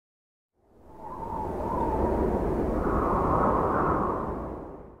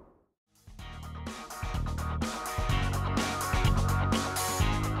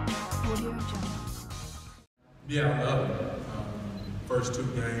Yeah, I love it. First 2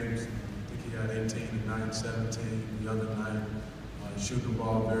 games, I think he had 18 tonight, 17 the other night. Shooting the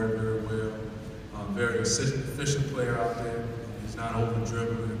ball very, very well. Very efficient player out there. He's not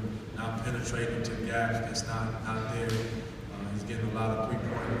over-dribbling, not penetrating into gaps that's not there. He's getting a lot of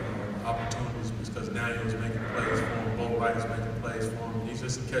three-point opportunities because Daniel's making plays for him, Boatright is making plays for him. He's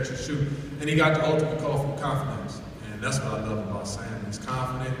just a catch and shoot. And he got the ultimate call for confidence. And that's what I love about Sam. He's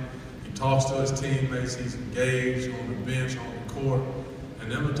confident. He talks to his teammates. He's engaged on the bench, on the court.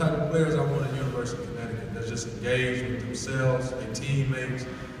 And them are the type of players I want at University of Connecticut. They're just engaged with themselves, their teammates,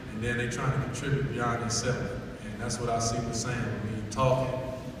 and then they're trying to contribute beyond themselves. And that's what I see with Sam. I mean, talking,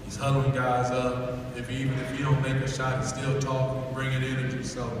 he's huddling guys up. Even if you don't make a shot, he's still talking, bringing energy.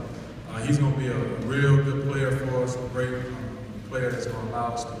 So he's going to be a real good player for us, a great player that's going to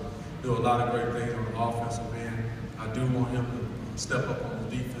allow us to do a lot of great things on the offensive end. I do want him to step up on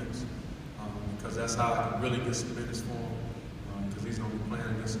the defense because that's how I can really get some minutes for him. He's going to be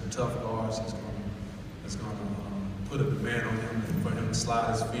playing against some tough guards. It's going to put a demand on him for him to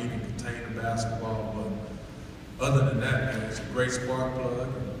slide his feet and contain the basketball. But other than that, man, it's a great spark plug.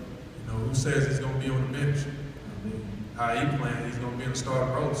 Who says he's going to be on the bench? I mean, how he playing, he's going to be in the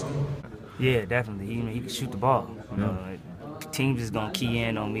starting role soon. Yeah, definitely. He can shoot the ball. Teams is going to key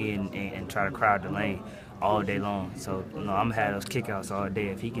in on me and try to crowd the lane all day long. So, I'm going to have those kickouts all day.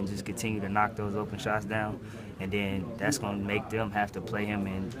 If he can just continue to knock those open shots down, and then that's going to make them have to play him,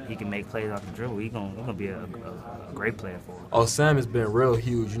 and he can make plays off the dribble. He's going to be a great player for him. Oh, Sam has been real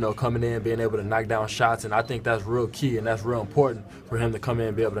huge, coming in, being able to knock down shots, and I think that's real key, and that's real important for him to come in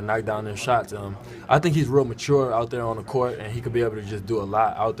and be able to knock down them shots. I think he's real mature out there on the court, and he could be able to just do a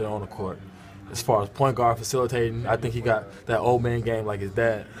lot out there on the court. As far as point guard facilitating, I think he got that old man game like his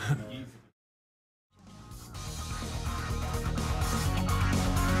dad.